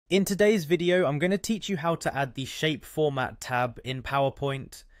In today's video, I'm going to teach you how to add the Shape Format tab in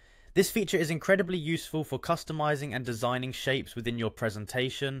PowerPoint. This feature is incredibly useful for customizing and designing shapes within your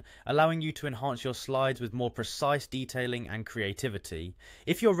presentation, allowing you to enhance your slides with more precise detailing and creativity.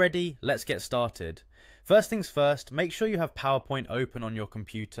 If you're ready, let's get started. First things first, make sure you have PowerPoint open on your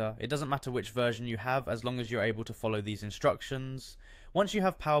computer. It doesn't matter which version you have as long as you're able to follow these instructions. Once you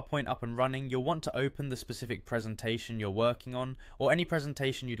have PowerPoint up and running, you'll want to open the specific presentation you're working on, or any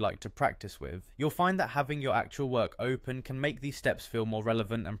presentation you'd like to practice with. You'll find that having your actual work open can make these steps feel more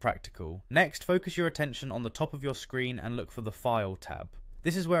relevant and practical. Next, focus your attention on the top of your screen and look for the File tab.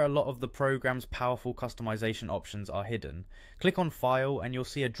 This is where a lot of the program's powerful customization options are hidden. Click on File and you'll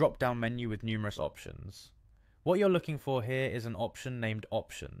see a drop-down menu with numerous options. What you're looking for here is an option named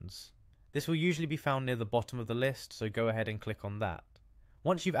Options. This will usually be found near the bottom of the list, so go ahead and click on that.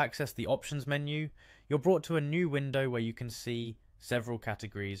 Once you've accessed the Options menu, you're brought to a new window where you can see several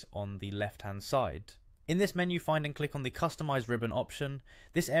categories on the left-hand side. In this menu, find and click on the Customize Ribbon option.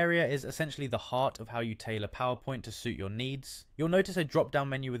 This area is essentially the heart of how you tailor PowerPoint to suit your needs. You'll notice a drop-down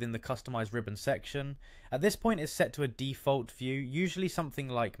menu within the Customize Ribbon section. At this point, it's set to a default view, usually something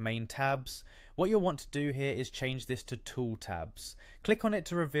like Main Tabs. What you'll want to do here is change this to Tool Tabs. Click on it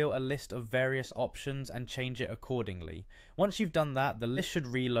to reveal a list of various options and change it accordingly. Once you've done that, the list should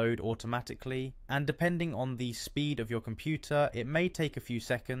reload automatically, and depending on the speed of your computer, it may take a few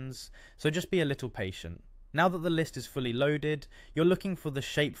seconds, so just be a little patient. Now that the list is fully loaded, you're looking for the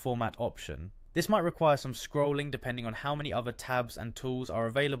Shape Format option. This might require some scrolling depending on how many other tabs and tools are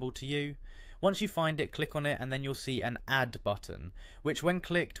available to you. Once you find it, click on it and then you'll see an Add button, which when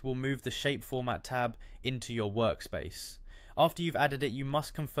clicked will move the Shape Format tab into your workspace. After you've added it, you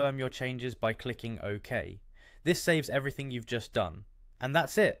must confirm your changes by clicking OK. This saves everything you've just done. And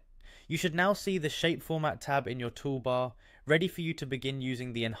that's it! You should now see the Shape Format tab in your toolbar, ready for you to begin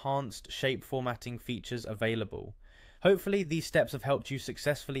using the enhanced shape formatting features available. Hopefully these steps have helped you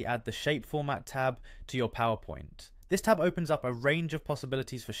successfully add the Shape Format tab to your PowerPoint. This tab opens up a range of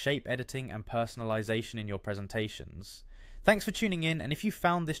possibilities for shape editing and personalization in your presentations. Thanks for tuning in, and if you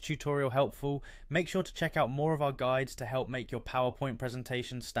found this tutorial helpful, make sure to check out more of our guides to help make your PowerPoint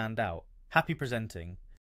presentation stand out. Happy presenting!